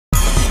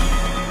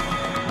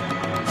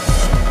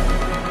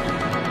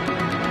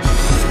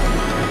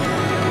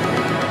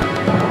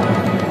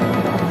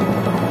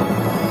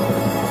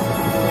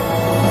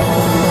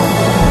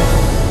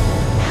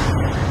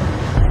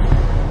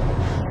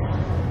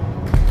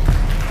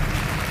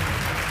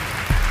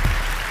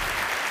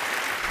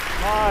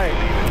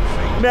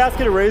Let me ask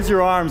you to raise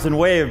your arms and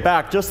wave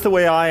back just the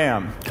way I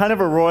am, kind of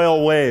a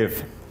royal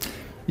wave.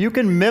 You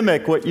can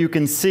mimic what you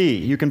can see.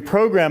 You can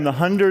program the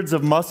hundreds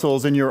of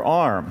muscles in your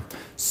arm.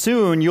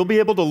 Soon, you'll be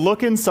able to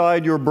look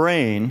inside your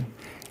brain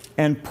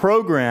and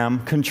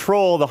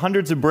control the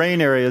hundreds of brain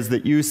areas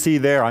that you see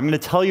there. I'm going to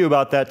tell you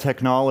about that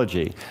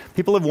technology.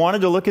 People have wanted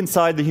to look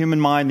inside the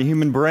human mind, the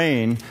human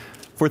brain,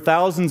 for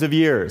thousands of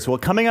years. Well,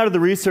 coming out of the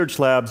research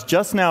labs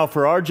just now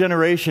for our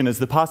generation is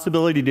the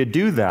possibility to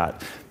do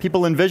that.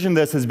 People envision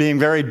this as being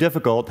very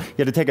difficult. You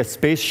had to take a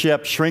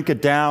spaceship, shrink it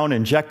down,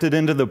 inject it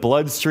into the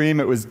bloodstream.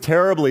 It was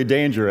terribly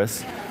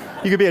dangerous.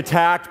 You could be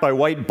attacked by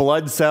white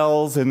blood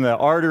cells in the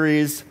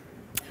arteries.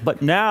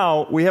 But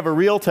now we have a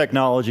real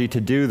technology to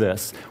do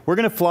this. We're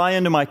going to fly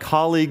into my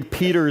colleague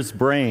Peter's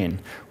brain.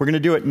 We're going to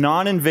do it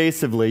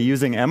non-invasively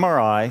using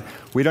MRI.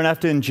 We don't have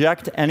to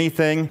inject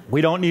anything.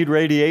 We don't need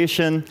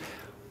radiation.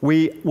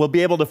 We will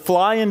be able to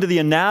fly into the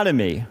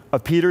anatomy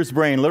of Peter's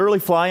brain, literally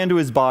fly into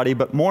his body,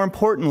 but more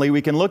importantly,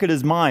 we can look at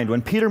his mind.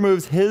 When Peter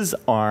moves his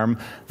arm,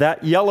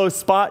 that yellow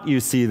spot you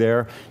see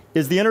there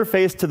is the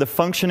interface to the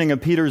functioning of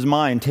Peter's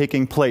mind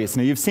taking place.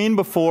 Now, you've seen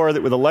before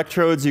that with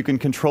electrodes you can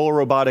control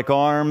robotic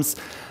arms,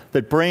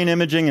 that brain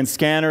imaging and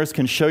scanners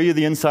can show you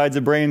the insides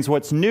of brains.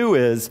 What's new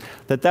is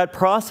that that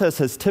process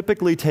has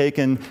typically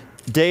taken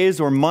days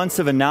or months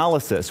of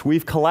analysis.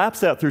 We've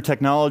collapsed that through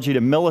technology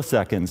to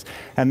milliseconds,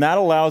 and that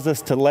allows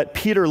us to let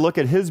Peter look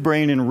at his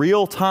brain in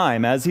real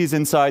time as he's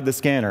inside the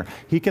scanner.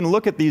 He can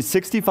look at these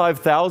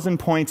 65,000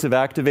 points of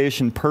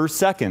activation per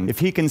second. If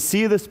he can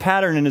see this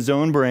pattern in his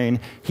own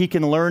brain, he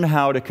can learn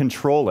how to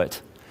control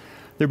it.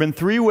 There have been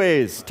 3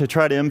 ways to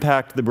try to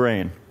impact the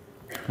brain: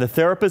 the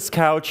therapist's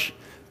couch,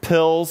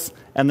 pills,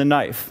 and the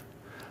knife.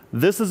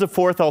 This is a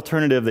 4th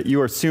alternative that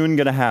you are soon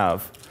going to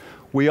have.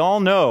 We all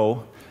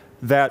know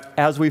that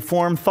as we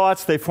form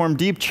thoughts, they form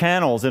deep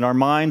channels in our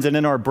minds and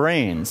in our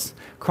brains.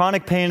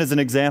 Chronic pain is an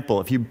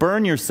example. If you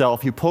burn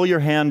yourself, you pull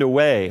your hand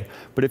away.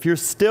 But if you're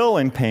still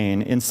in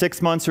pain in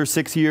 6 months or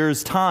 6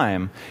 years'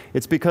 time,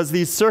 it's because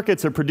these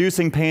circuits are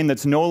producing pain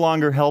that's no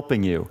longer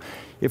helping you.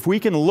 If we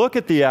can look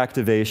at the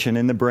activation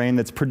in the brain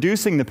that's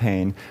producing the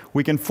pain,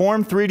 we can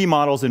form 3D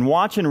models and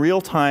watch in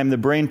real time the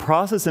brain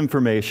process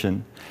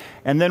information,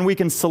 and then we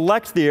can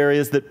select the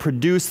areas that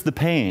produce the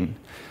pain.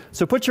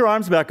 So put your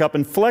arms back up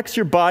and flex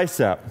your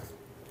bicep.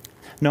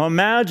 Now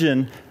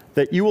imagine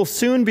that you will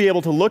soon be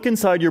able to look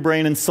inside your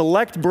brain and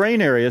select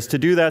brain areas to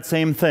do that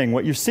same thing.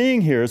 What you're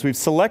seeing here is we've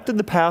selected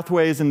the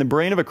pathways in the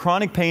brain of a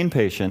chronic pain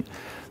patient.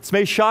 This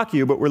may shock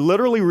you, but we're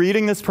literally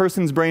reading this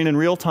person's brain in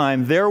real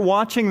time. They're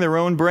watching their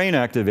own brain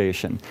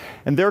activation,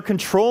 and they're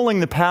controlling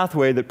the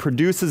pathway that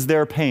produces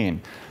their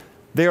pain.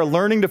 They are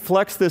learning to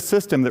flex this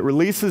system that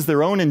releases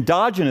their own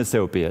endogenous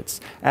opiates.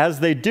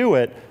 As they do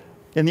it,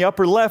 in the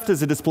upper left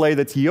is a display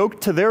that's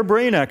yoked to their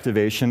brain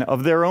activation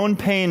of their own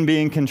pain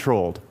being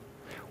controlled.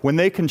 When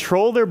they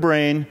control their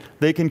brain,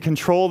 they can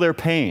control their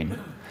pain.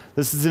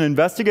 This is an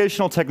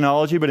investigational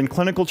technology, but in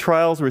clinical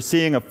trials, we're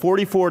seeing a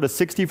 44 to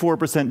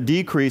 64%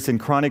 decrease in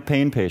chronic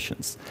pain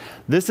patients.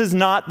 This is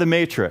not the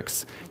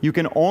Matrix. You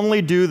can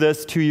only do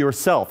this to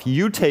yourself.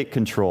 You take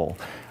control.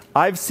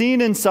 I've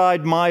seen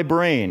inside my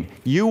brain.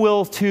 You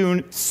will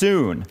too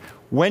soon.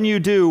 When you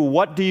do,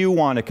 what do you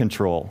want to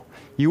control?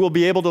 You will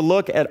be able to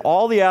look at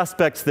all the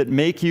aspects that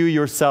make you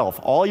yourself,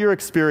 all your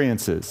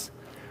experiences.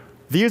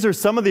 These are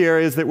some of the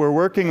areas that we're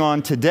working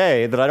on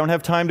today that I don't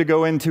have time to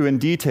go into in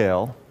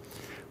detail,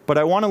 but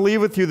I want to leave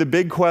with you the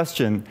big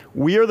question.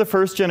 We are the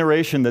first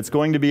generation that's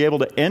going to be able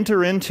to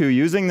enter into,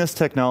 using this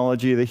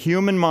technology, the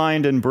human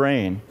mind and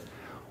brain.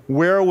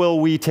 Where will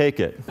we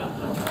take it?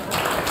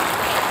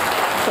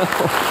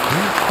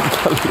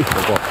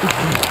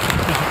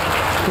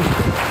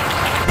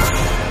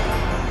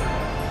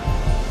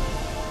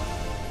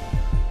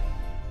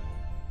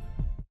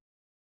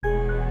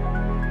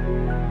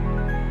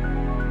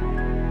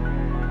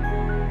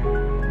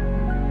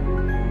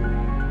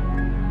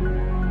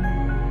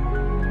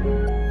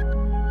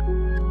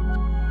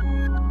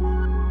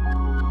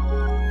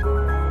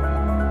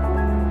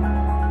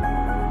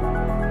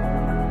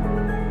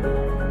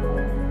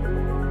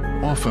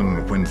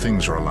 Often, when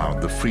things are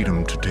allowed the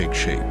freedom to take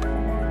shape,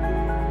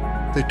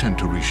 they tend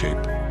to reshape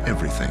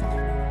everything.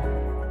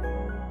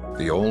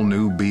 The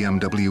all-new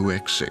BMW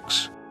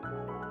X6